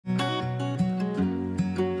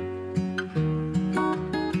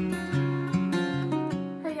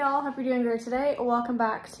hope you're doing great today. Welcome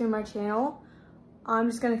back to my channel. I'm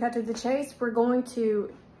just going to cut to the chase. We're going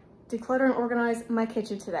to declutter and organize my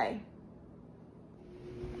kitchen today.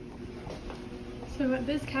 So at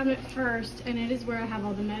this cabinet first, and it is where I have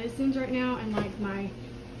all the medicines right now and like my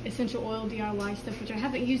essential oil DIY stuff, which I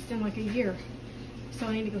haven't used in like a year. So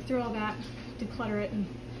I need to go through all that, declutter it, and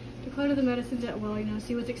declutter the medicines at will, you know,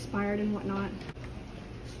 see what's expired and whatnot.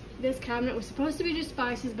 This cabinet was supposed to be just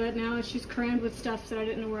spices, but now it's just crammed with stuff that I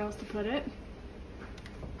didn't know where else to put it.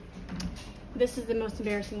 This is the most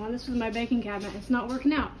embarrassing one. This was my baking cabinet. It's not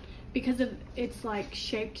working out because of it's like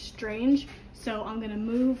shaped strange. So I'm gonna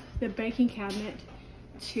move the baking cabinet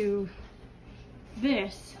to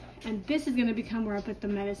this, and this is gonna become where I put the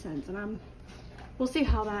medicines, and we'll see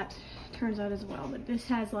how that turns out as well. But this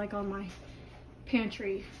has like all my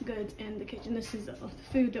pantry goods in the kitchen. This is the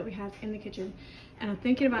food that we have in the kitchen, and I'm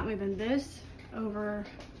thinking about moving this over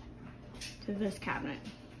to this cabinet.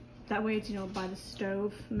 That way it's, you know, by the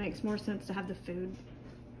stove. It makes more sense to have the food.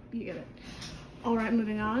 You get it. All right,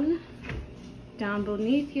 moving on. Down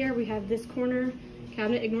beneath here we have this corner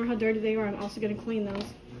cabinet. Ignore how dirty they are. I'm also going to clean those.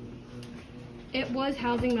 It was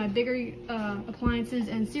housing my bigger appliances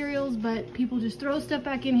and cereals, but people just throw stuff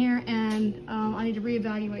back in here, and I need to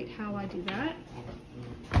reevaluate how I do that.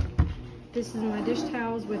 This is my dish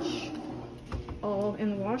towels, which all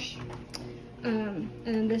in the wash. And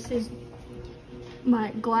then this is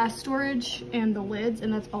my glass storage and the lids,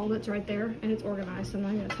 and that's all that's right there, and it's organized, so I'm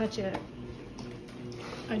not going to touch it.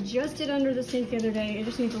 I just did under the sink the other day. It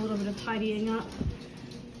just needs a little bit of tidying up.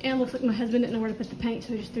 And looks like my husband didn't know where to put the paint,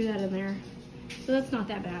 so he just threw that in there. So that's not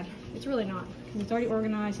that bad. It's really not. It's already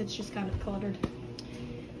organized. It's just kind of cluttered.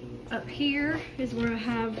 Up here is where I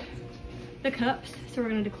have the cups, so we're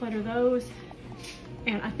going to declutter those.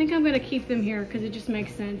 And I think I'm going to keep them here because it just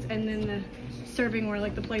makes sense. And then the servingware,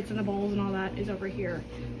 like the plates and the bowls and all that, is over here.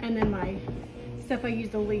 And then my stuff I use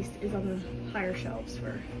the least is on the higher shelves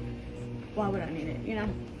for why would I need it, you know?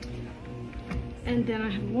 And then I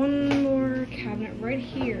have one more cabinet right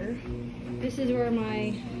here. This is where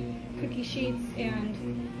my cookie sheets and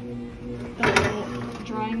the little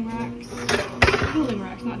drying racks, cooling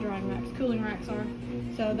racks, not drying racks, cooling racks are.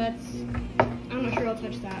 So that's, I'm not sure I'll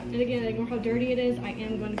touch that. And again, ignore how dirty it is. I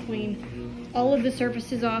am going to clean all of the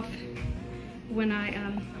surfaces off when I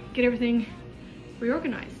get everything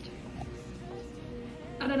reorganized.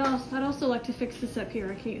 And I'd also like to fix this up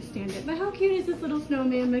here. I can't stand it. But how cute is this little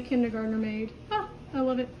snowman my kindergartner made? Ah, I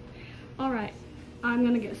love it. All right, I'm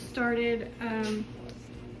gonna get started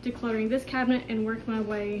decluttering this cabinet and work my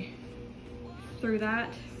way through that.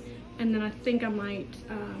 And then I think I might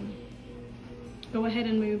go ahead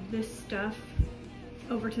and move this stuff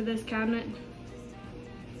over to this cabinet.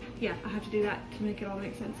 Yeah, I have to do that to make it all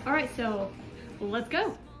make sense. All right, so let's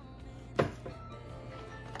go.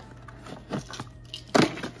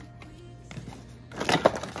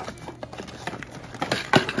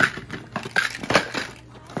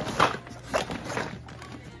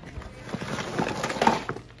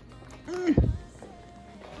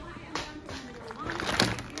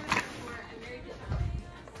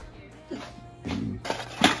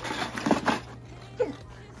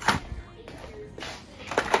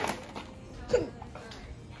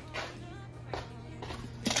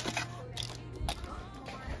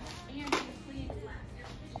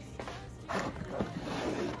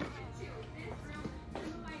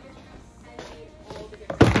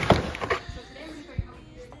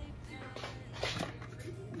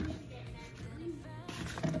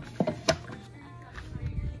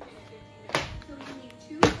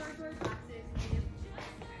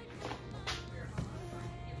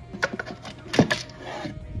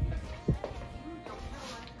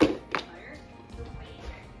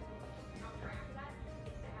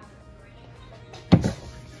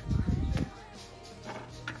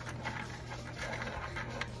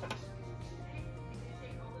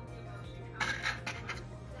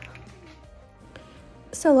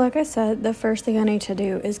 So like I said, the first thing I need to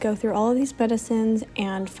do is go through all of these medicines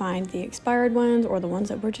and find the expired ones or the ones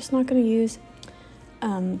that we're just not going to use.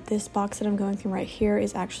 This box that I'm going through right here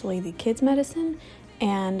is actually the kids' medicine,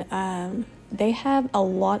 and they have a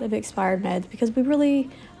lot of expired meds because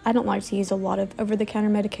I don't like to use a lot of over-the-counter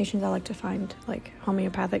medications. I like to find like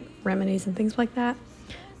homeopathic remedies and things like that.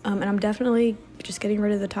 And I'm definitely just getting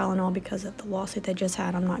rid of the Tylenol because of the lawsuit they just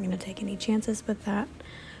had. I'm not going to take any chances with that.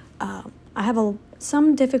 I have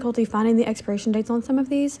some difficulty finding the expiration dates on some of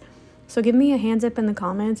these, so give me a hands up in the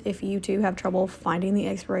comments if you too have trouble finding the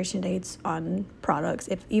expiration dates on products,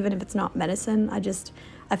 even if it's not medicine. I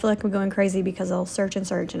feel like I'm going crazy because I'll search and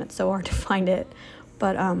search and it's so hard to find it.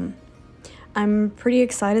 But I'm pretty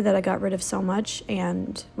excited that I got rid of so much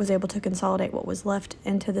and was able to consolidate what was left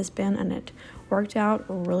into this bin, and it worked out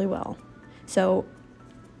really well. So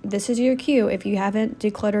this is your cue. If you haven't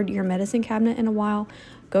decluttered your medicine cabinet in a while,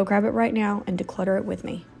 go grab it right now and declutter it with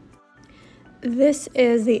me. This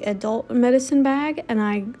is the adult medicine bag,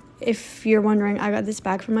 and if you're wondering, I got this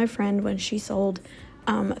bag from my friend when she sold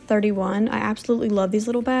 31. I absolutely love these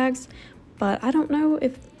little bags, but I don't know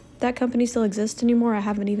if that company still exists anymore. I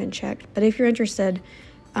haven't even checked, but if you're interested,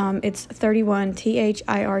 it's 31,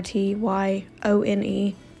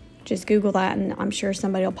 THIRTYONE. Just Google that and I'm sure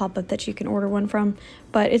somebody will pop up that you can order one from.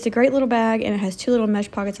 But it's a great little bag, and it has 2 little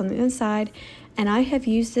mesh pockets on the inside, and I have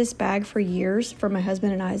used this bag for years for my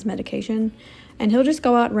husband and I's medication, and he'll just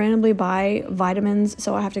go out and randomly buy vitamins,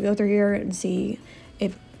 so I have to go through here and see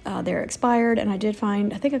if they're expired, and I did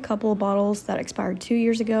find, I think, a couple of bottles that expired 2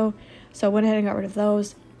 years ago, so I went ahead and got rid of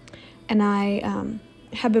those. And I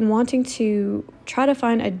have been wanting to try to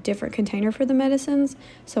find a different container for the medicines,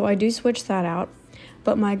 so I do switch that out.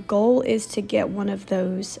 But my goal is to get one of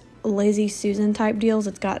those Lazy Susan type deals.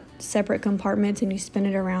 It's got separate compartments and you spin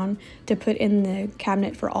it around to put in the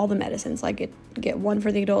cabinet for all the medicines. Like get one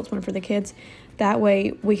for the adults, one for the kids. That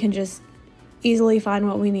way we can just easily find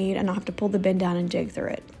what we need and not have to pull the bin down and dig through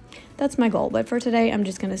it. That's my goal. But for today, I'm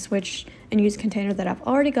just going to switch and use a container that I've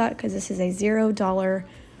already got, because this is a $0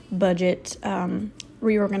 budget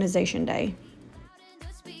reorganization day.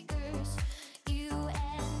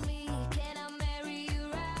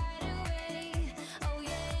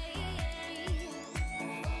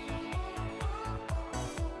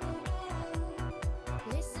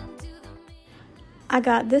 I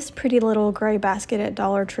got this pretty little gray basket at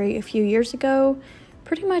Dollar Tree a few years ago.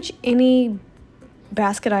 Pretty much any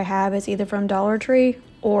basket I have is either from Dollar Tree,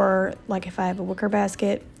 or like if I have a wicker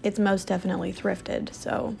basket, it's most definitely thrifted.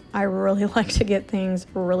 So I really like to get things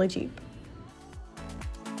really cheap.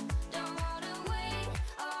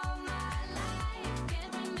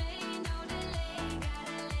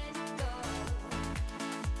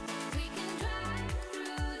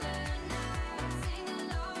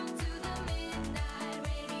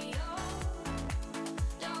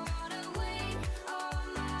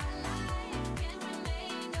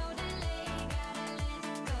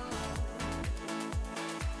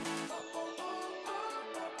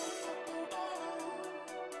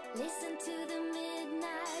 Listen to the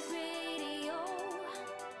midnight radio.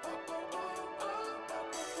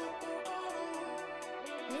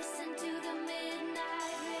 Listen to the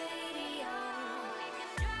midnight radio.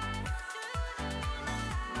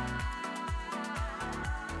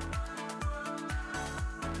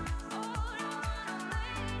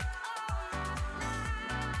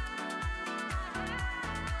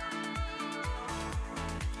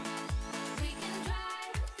 We can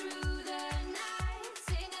drive through the night,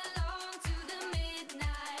 sing along to the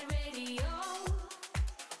midnight radio.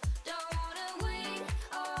 Don't wanna wait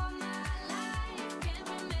all my life, can't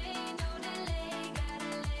remain, no delay,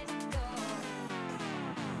 gotta let go.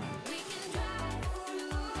 We can drive through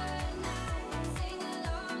the night, sing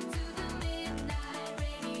along to the midnight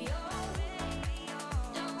radio.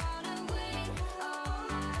 Don't wanna wait all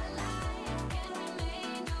my life, can't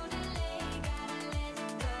remain, no delay, gotta let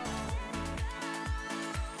go.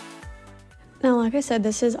 Now, like I said,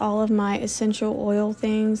 this is all of my essential oil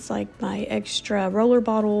things, like my extra roller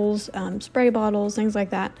bottles, spray bottles, things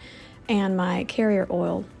like that, and my carrier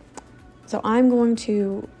oil. So I'm going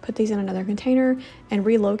to put these in another container and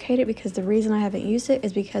relocate it, because the reason I haven't used it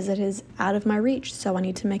is because it is out of my reach. So I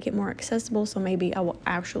need to make it more accessible, so maybe I will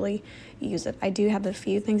actually use it. I do have a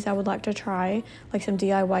few things I would like to try, like some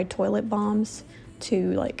DIY toilet bombs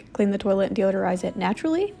to like clean the toilet and deodorize it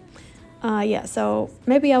naturally. Yeah, so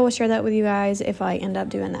maybe I will share that with you guys if I end up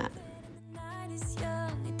doing that. Night is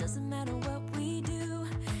young, it doesn't matter what we do.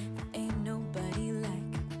 There ain't nobody like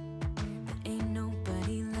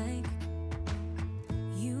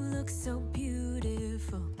you. Look so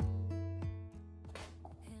beautiful,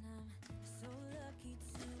 and I'm so lucky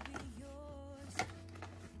to be yours.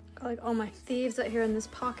 Got like all my thieves out here in this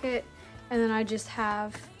pocket, and then I just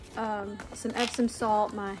have some Epsom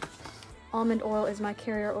salt. My almond oil is my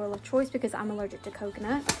carrier oil of choice because I'm allergic to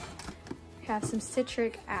coconut. Have some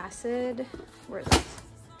citric acid. Where is it?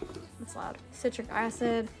 It's loud. Citric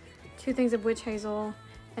acid, 2 things of witch hazel,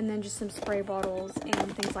 and then just some spray bottles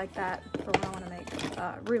and things like that for when I want to make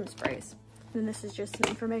room sprays. And then this is just some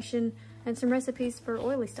information and some recipes for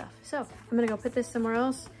oily stuff. So I'm gonna go put this somewhere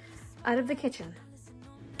else out of the kitchen.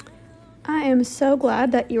 I am so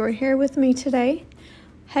glad that you are here with me today.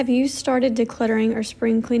 Have you started decluttering or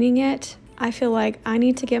spring cleaning yet? I feel like I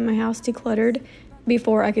need to get my house decluttered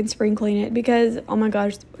before I can spring clean it, because oh my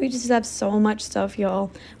gosh, we just have so much stuff, y'all.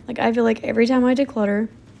 Like, I feel like every time I declutter,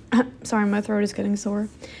 sorry, my throat is getting sore.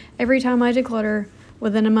 Every time I declutter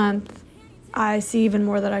within a month, I see even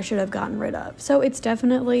more that I should have gotten rid of. So it's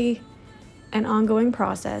definitely an ongoing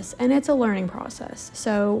process, and it's a learning process.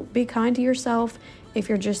 So be kind to yourself. If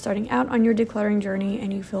you're just starting out on your decluttering journey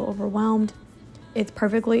and you feel overwhelmed, it's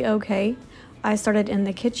perfectly okay. I started in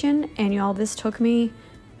the kitchen, and y'all, this took me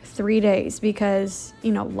 3 days because,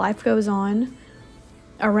 you know, life goes on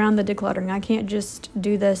around the decluttering. I can't just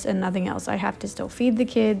do this and nothing else. I have to still feed the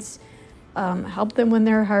kids, help them when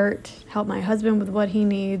they're hurt, help my husband with what he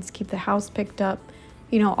needs, keep the house picked up,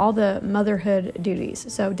 you know, all the motherhood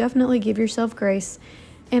duties. So definitely give yourself grace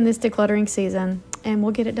in this decluttering season, and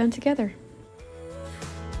we'll get it done together.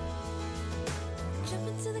 Jump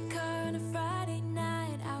into the car on a Friday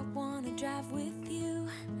night. I wanna drive with you.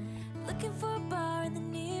 Looking for a bar in the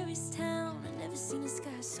nearest town. I've never seen a sky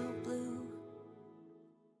so blue.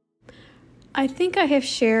 I think I have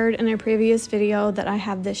shared in a previous video that I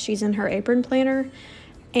have this She's in Her Apron planner,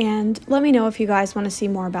 and let me know if you guys want to see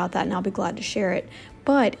more about that, and I'll be glad to share it.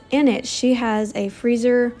 But in it, she has a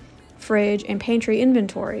freezer, fridge, and pantry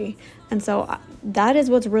inventory, and so that is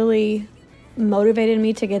what's really motivated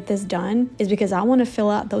me to get this done, is because I want to fill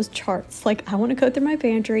out those charts. Like, I want to go through my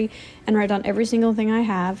pantry and write down every single thing I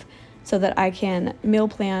have so that I can meal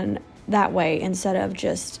plan that way, instead of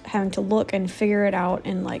just having to look and figure it out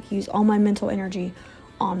and like use all my mental energy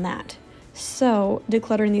on that. So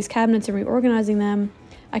decluttering these cabinets and reorganizing them,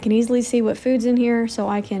 I can easily see what food's in here, so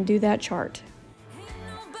I can do that chart. Ain't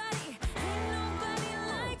nobody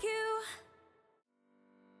like you.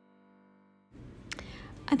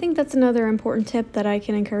 I think that's another important tip that I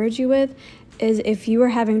can encourage you with, is if you are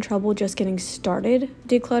having trouble just getting started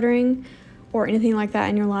decluttering or anything like that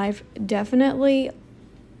in your life, definitely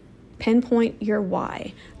pinpoint your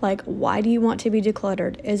why. Like, why do you want to be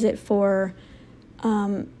decluttered? Is it for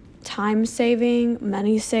time saving,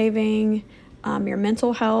 money saving, your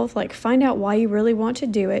mental health? Like, find out why you really want to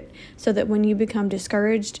do it, so that when you become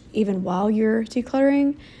discouraged, even while you're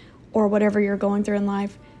decluttering or whatever you're going through in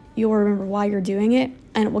life, you'll remember why you're doing it,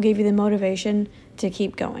 and it will give you the motivation to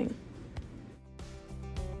keep going.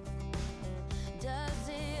 Does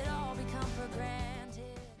it all become for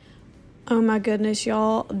granted? Oh my goodness,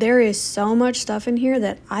 y'all. There is so much stuff in here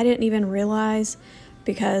that I didn't even realize,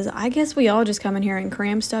 because I guess we all just come in here and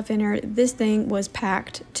cram stuff in here. This thing was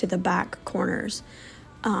packed to the back corners.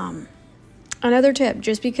 Another tip,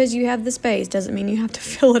 just because you have the space doesn't mean you have to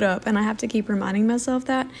fill it up, and I have to keep reminding myself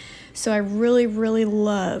that. So I really, really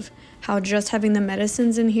love how just having the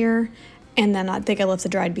medicines in here, and then I think I left the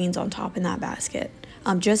dried beans on top in that basket.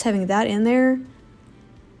 Just having that in there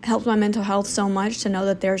helps my mental health so much, to know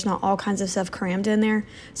that there's not all kinds of stuff crammed in there.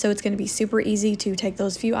 So it's going to be super easy to take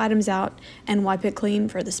those few items out and wipe it clean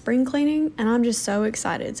for the spring cleaning, and I'm just so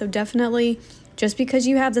excited. So definitely, just because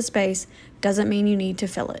you have the space doesn't mean you need to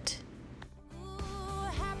fill it. Ooh,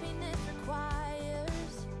 happiness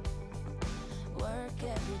requires work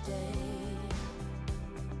every day.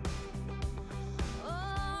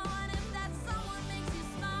 Oh, and if that someone makes you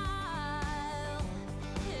smile,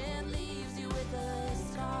 it leaves you with a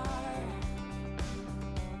scar.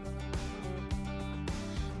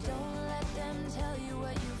 Don't let them tell you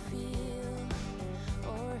what you feel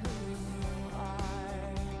or who you are.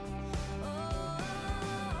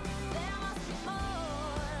 Oh, there must be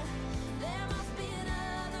more. There must be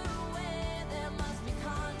another way. There must be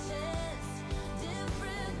conscious.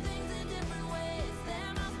 Different things in different ways.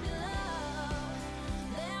 There must be love.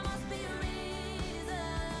 There must be a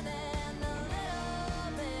reason, and a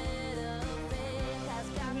little bit of faith has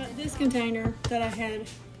got I got to this container that I had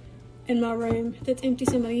in my room that's empty.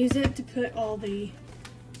 Somebody used it to put all the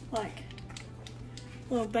like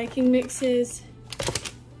little baking mixes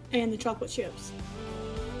and the chocolate chips.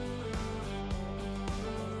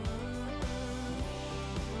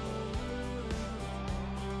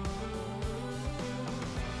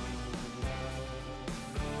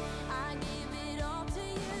 I give it all to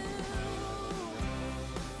you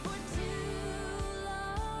for too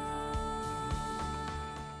long.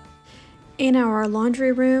 In our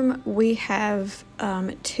laundry room, we have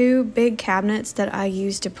 2 big cabinets that I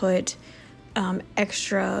use to put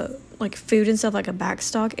extra like food and stuff, like a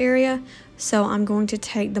backstock area. So I'm going to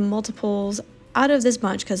take the multiples out of this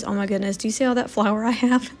bunch, because oh my goodness, do you see all that flour I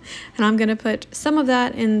have? And I'm going to put some of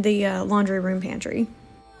that in the laundry room pantry.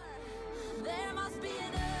 There must be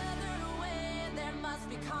another way. There must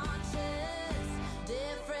be conscious.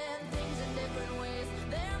 Different things in different ways.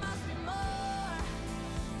 There must be more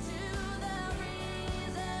to the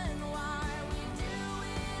reason why we do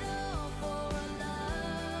it all for love.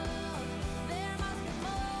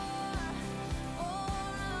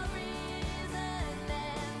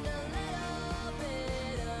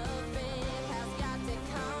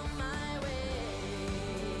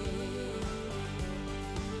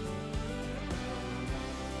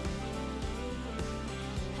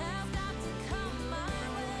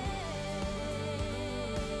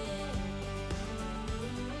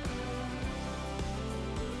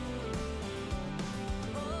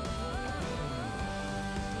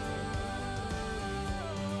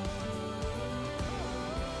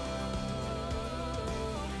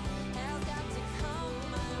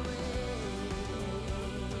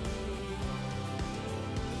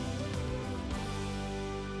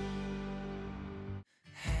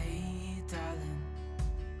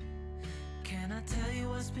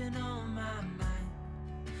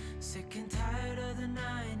 Sick and tired of the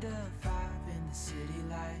 9 to 5 in the city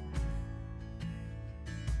life.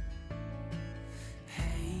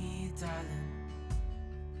 Hey, darling,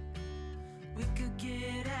 we could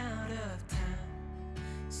get out of town,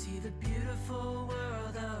 see the beautiful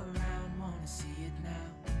world around, wanna see it now.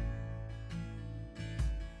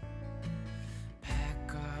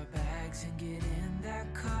 Pack our bags and get in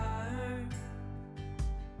that car,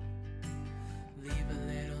 leave a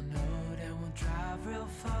little note and we'll drive real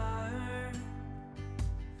far.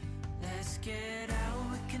 Let's get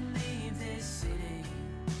out, we can leave this city.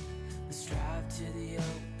 Let's drive to the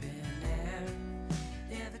open air.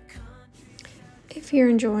 Yeah, the country. If you're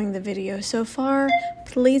enjoying the video so far,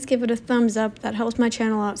 please give it a thumbs up. That helps my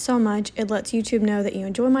channel out so much. It lets YouTube know that you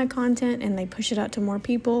enjoy my content and they push it out to more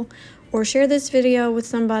people. Or share this video with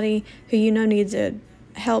somebody who you know needs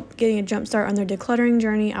help getting a jump start on their decluttering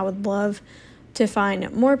journey. I would love to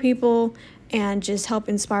find more people and just help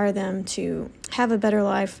inspire them to have a better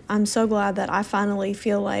life. I'm so glad that I finally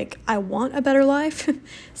feel like I want a better life.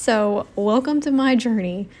 So welcome to my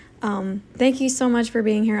journey. Thank you so much for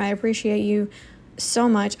being here. I appreciate you so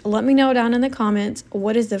much. Let me know down in the comments,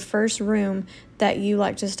 what is the first room that you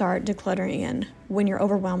like to start decluttering in when you're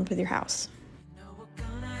overwhelmed with your house? You know we're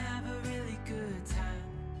gonna have a really good time,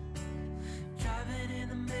 driving in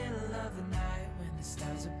the middle of the night when the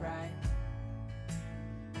stars are bright.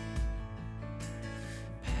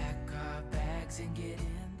 Pack our bags and get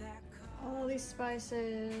in that car. All these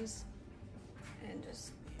spices and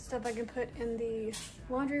just stuff I can put in the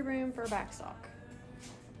laundry room for back stock.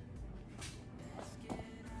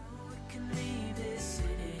 We can leave this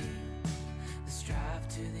city. Let's drive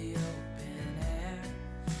to the open air.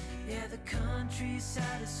 Yeah, the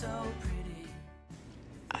countryside is so pretty.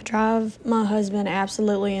 I drive my husband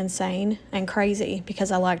absolutely insane and crazy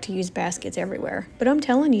because I like to use baskets everywhere. But I'm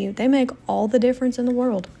telling you, they make all the difference in the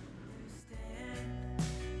world.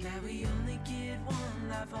 Yeah, we only get one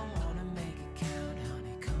life. I wanna make it count,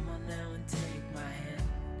 honey. Come on now and take my hand.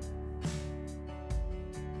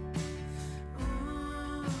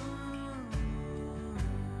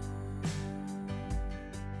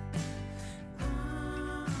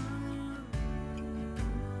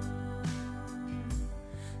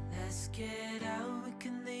 Let's get out, we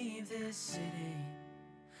can leave this city.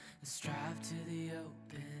 Let's drive to the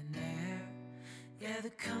open air. Yeah,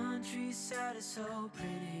 the countryside is so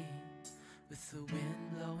pretty, with the wind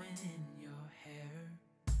blowing in your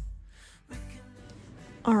hair. We can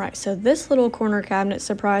All right, so this little corner cabinet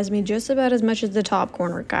surprised me just about as much as the top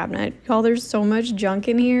corner cabinet. Y'all, there's so much junk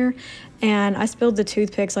in here, and I spilled the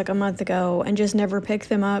toothpicks like a month ago and just never picked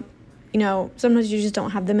them up. You know, sometimes you just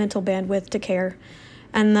don't have the mental bandwidth to care,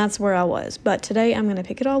 and that's where I was. But today I'm gonna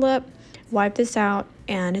pick it all up, wipe this out,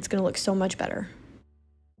 and it's gonna look so much better.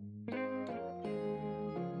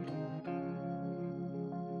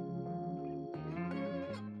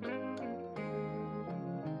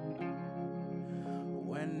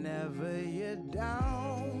 Whenever you're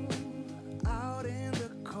down, out in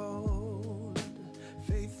the cold,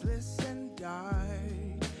 faithless and dark,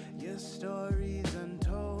 your story's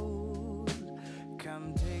untold.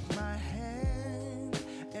 Come take my hand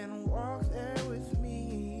and walk there with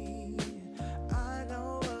me. I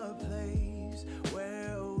know a place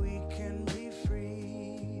where we can be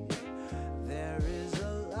free. There is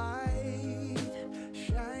a light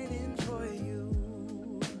shining for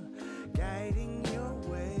you, guiding your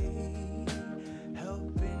way,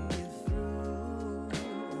 helping you through.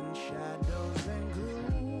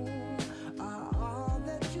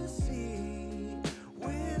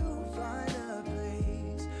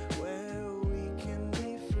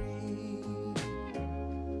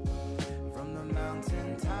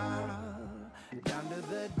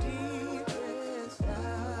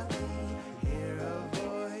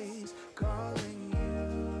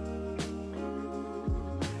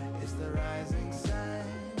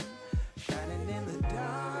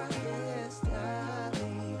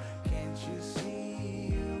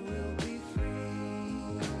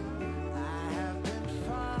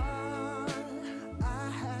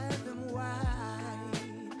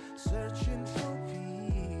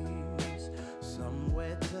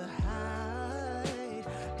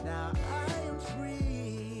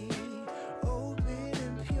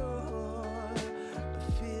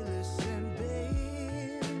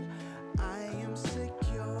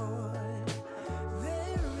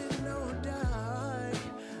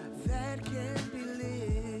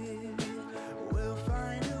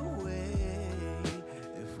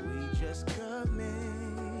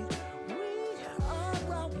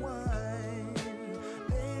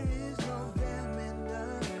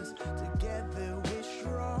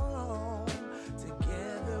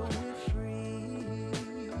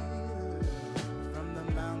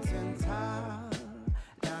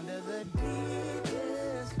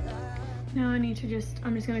 Now I need to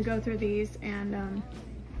I'm just gonna go through these and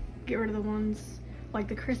get rid of the ones, like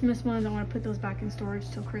the Christmas ones. I want to put those back in storage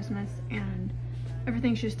till Christmas, and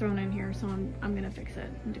everything's just thrown in here, so I'm gonna fix it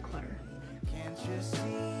and declutter. Can't you see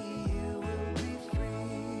you will be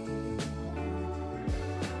free?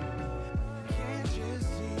 Can't you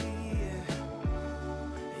see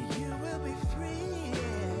you will be free?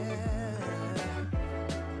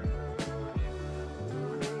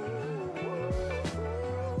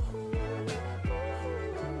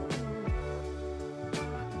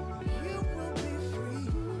 You will be free.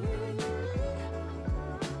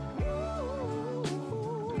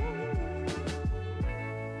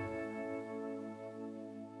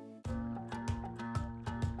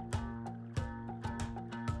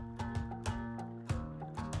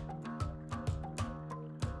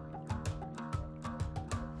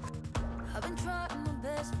 I've been trying my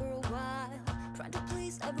best for a while, trying to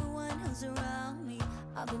please everyone who's around me.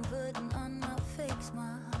 I've been putting on a fake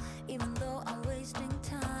smile, even though I'm wasting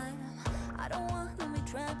time. I don't want to be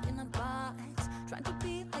trapped in a box, trying to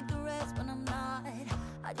be like the rest when I'm not.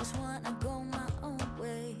 I just wanna go my own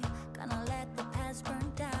way, gonna let the past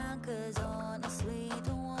burn down, cause honestly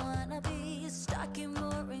don't wanna be stuck in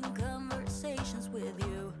boring conversations with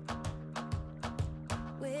you.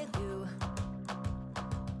 With you,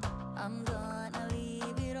 I'm gonna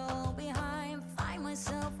leave it all behind, find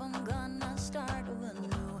myself, I'm gonna start over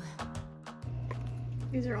new.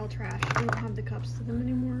 These are all trash. I don't have the cups to them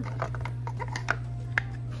anymore.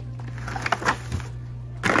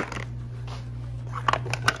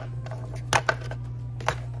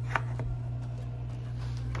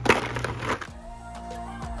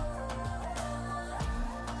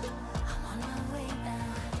 I'm on my way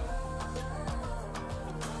now.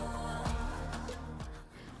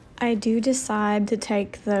 I do decide to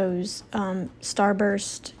take those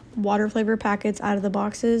Starburst water flavor packets out of the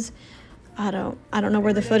boxes. I don't know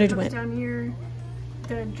where the footage went. Down here,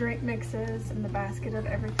 the drink mixes and the basket of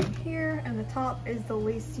everything here, and the top is the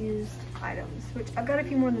least used items, which I've got a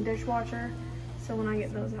few more in the dishwasher, so when I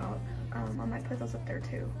get those out, I might put those up there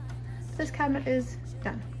too. This cabinet is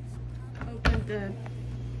done. Opened the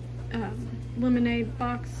lemonade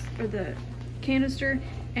box, or the canister,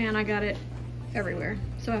 and I got it everywhere,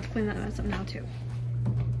 so I have to clean that mess up now too.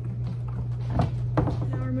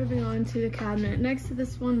 Now we're moving on to the cabinet next to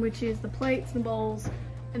this one, which is the plates and bowls,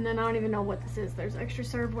 and then I don't even know what this is. There's extra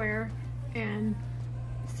serveware and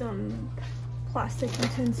some plastic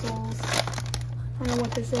utensils. I don't know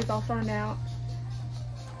what this is, I'll find out.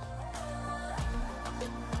 I'm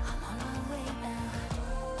on my way now.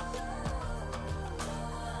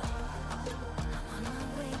 I'm on my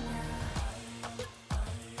way now.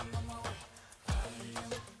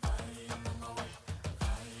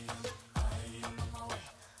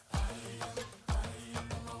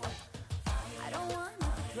 I don't wanna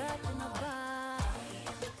be trapped in a box.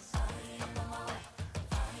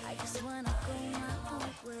 I just wanna go my own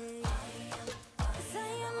way. 'Cause I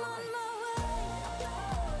am on my way.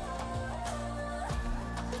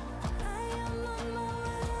 I am on my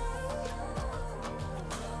way.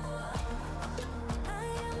 I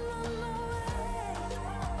am on my way.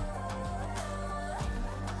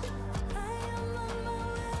 I am on my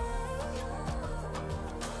way.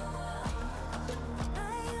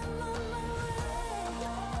 I am on my way.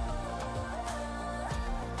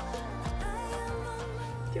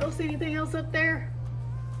 Do y'all see anything else up there?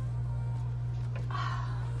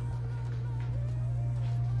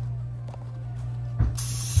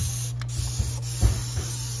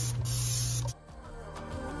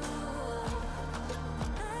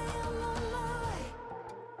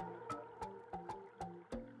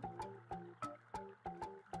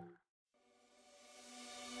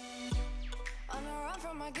 On a run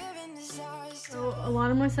from my given disaster. So a lot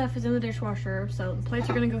of my stuff is in the dishwasher, so the plates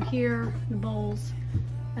are gonna go here, the bowls,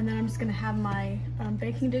 and then I'm just gonna have my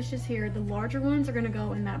baking dishes here. The larger ones are gonna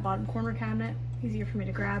go in that bottom corner cabinet, easier for me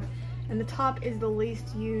to grab. And the top is the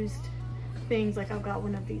least used things, like I've got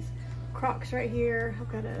one of these crocks right here, I've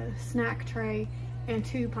got a snack tray, and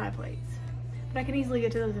 2 pie plates. But I can easily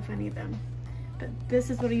get to those if I need them. But this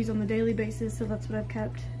is what I use on the daily basis, so that's what I've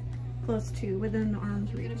kept close to within the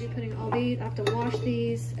arm's reach. I'm gonna be putting all these, I have to wash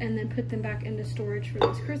these and then put them back into storage for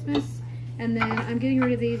this Christmas. And then I'm getting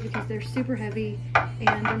rid of these because they're super heavy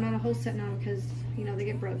and they're not a whole set now because, you know, they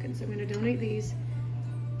get broken. So I'm gonna donate these,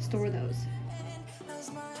 store those.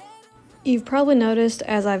 You've probably noticed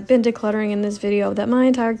as I've been decluttering in this video that my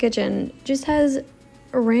entire kitchen just has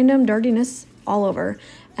random dirtiness all over.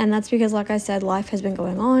 And that's because, like I said, life has been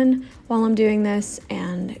going on while I'm doing this,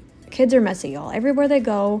 and kids are messy, y'all. Everywhere they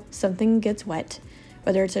go, something gets wet,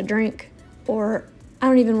 whether it's a drink or I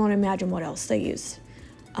don't even want to imagine what else they use,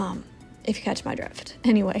 if you catch my drift.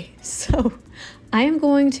 Anyway, so I am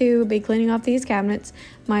going to be cleaning off these cabinets.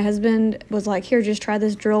 My husband was like, here, just try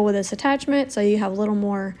this drill with this attachment so you have a little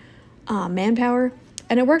more manpower.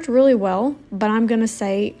 And it worked really well, but I'm going to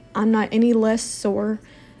say I'm not any less sore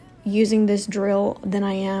using this drill than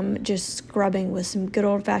I am just scrubbing with some good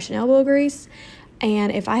old-fashioned elbow grease.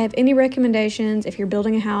 And if I have any recommendations, if you're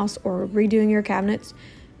building a house or redoing your cabinets,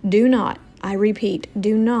 do not, I repeat,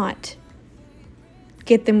 do not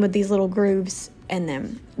get them with these little grooves in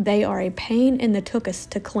them. They are a pain in the tuchus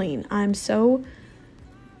to clean. I'm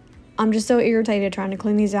just so irritated trying to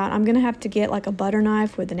clean these out. I'm gonna have to get like a butter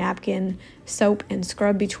knife with a napkin, soap, and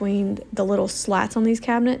scrub between the little slats on these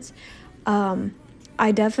cabinets.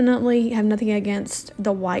 I definitely have nothing against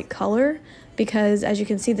the white color because, as you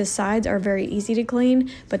can see, the sides are very easy to clean,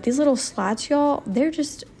 but these little slats, y'all, they're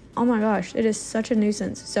just, oh my gosh, it is such a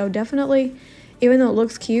nuisance. So definitely, even though it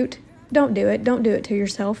looks cute, don't do it. Don't do it to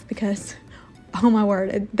yourself because, oh my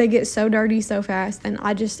word, they get so dirty so fast, and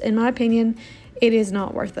I just, in my opinion, it is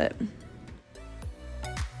not worth it.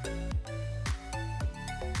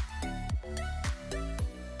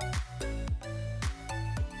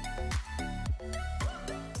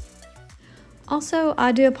 Also,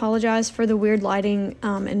 I do apologize for the weird lighting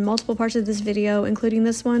in multiple parts of this video, including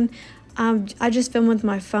this one. I just film with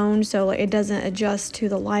my phone, so like, it doesn't adjust to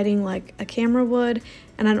the lighting like a camera would,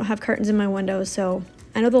 and I don't have curtains in my windows, so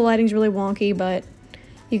I know the lighting's really wonky, but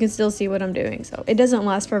you can still see what I'm doing, so it doesn't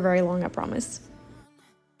last for very long, I promise.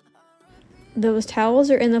 Those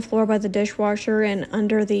towels are in the floor by the dishwasher and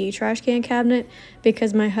under the trash can cabinet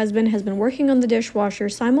because my husband has been working on the dishwasher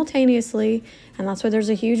simultaneously, and that's why there's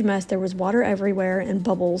a huge mess. There was water everywhere and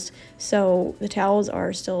bubbles, so the towels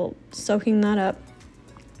are still soaking that up.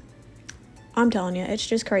 I'm telling you, it's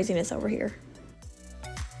just craziness over here.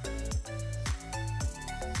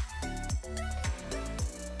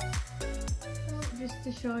 Just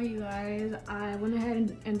to show you guys, I went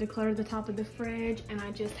ahead and decluttered the top of the fridge, and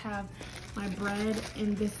I just have my bread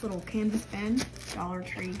in this little canvas bin, Dollar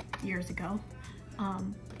Tree years ago.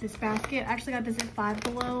 This basket, I actually got this at Five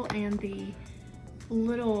Below, and the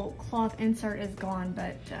little cloth insert is gone,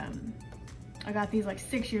 but I got these like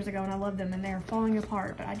 6 years ago and I love them, and they're falling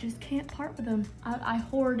apart, but I just can't part with them. I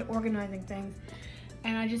hoard organizing things,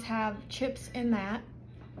 and I just have chips in that.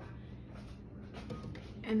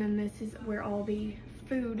 And then this is where all the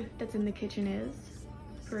food that's in the kitchen is.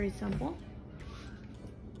 Pretty simple.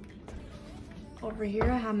 Over here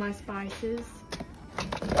I have my spices.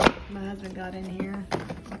 My husband got in here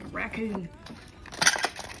like a raccoon.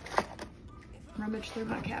 Rummage through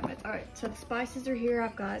my cabinets. All right, so the spices are here.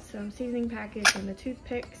 I've got some seasoning packets and the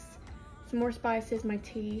toothpicks, some more spices, my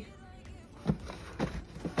tea,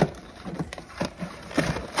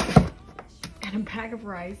 and a bag of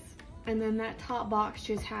rice. And then that top box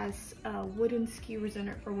just has wooden skewers in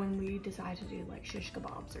it for when we decide to do like shish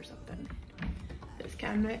kebabs or something. This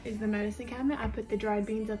cabinet is the medicine cabinet. I put the dried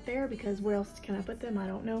beans up there because where else can I put them? I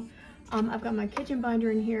don't know. I've got my kitchen binder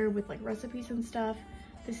in here with like recipes and stuff.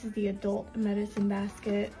 This is the adult medicine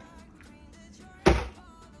basket.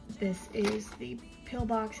 This is the pill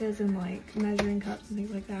boxes and like measuring cups and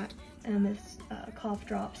things like that. And this cough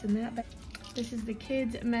drops in that. This is the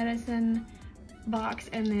kids medicine box,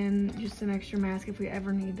 and then just an extra mask if we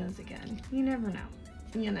ever need those again. You never know.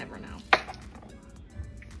 You never know.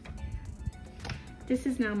 This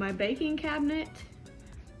is now my baking cabinet.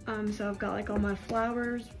 So I've got like all my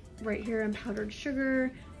flours right here and powdered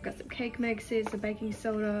sugar. I've got some cake mixes, the baking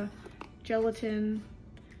soda, gelatin,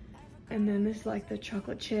 and then this is like the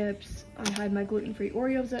chocolate chips. I hide my gluten-free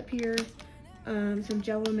Oreos up here, some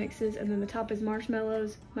Jell-O mixes, and then the top is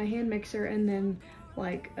marshmallows, my hand mixer, and then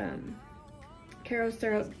like Caro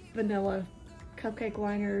syrup, vanilla, cupcake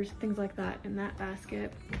liners, things like that in that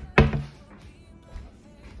basket.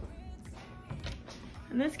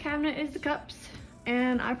 And this cabinet is the cups,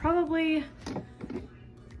 and I probably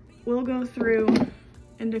will go through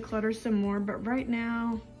and declutter some more, but right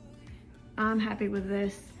now I'm happy with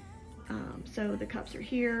this. So the cups are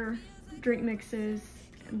here, drink mixes,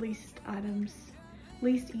 and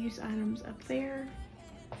least use items up there.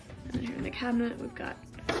 And then here in the cabinet we've got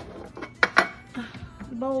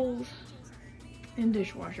bowls and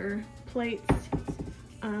dishwasher, plates.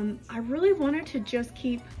 I really wanted to just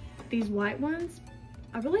keep these white ones.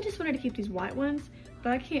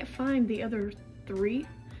 But I can't find the other three.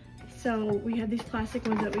 So we have these plastic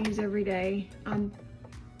ones that we use every day.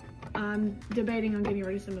 I'm debating on getting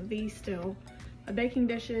rid of some of these still. Baking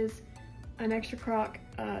dishes, an extra crock,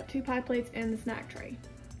 2 pie plates, and the snack tray.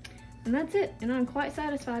 And that's it, and I'm quite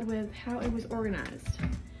satisfied with how it was organized.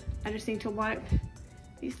 I just need to wipe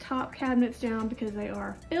these top cabinets down because they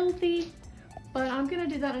are filthy. But I'm gonna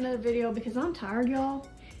do that in another video because I'm tired, y'all.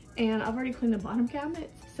 And I've already cleaned the bottom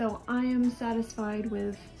cabinets, so I am satisfied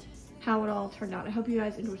with how it all turned out. I hope you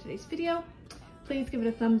guys enjoyed today's video. Please give it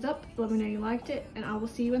a thumbs up, let me know you liked it, and I will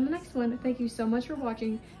see you in the next one. Thank you so much for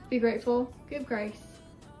watching. Be grateful, give grace,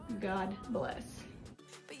 God bless.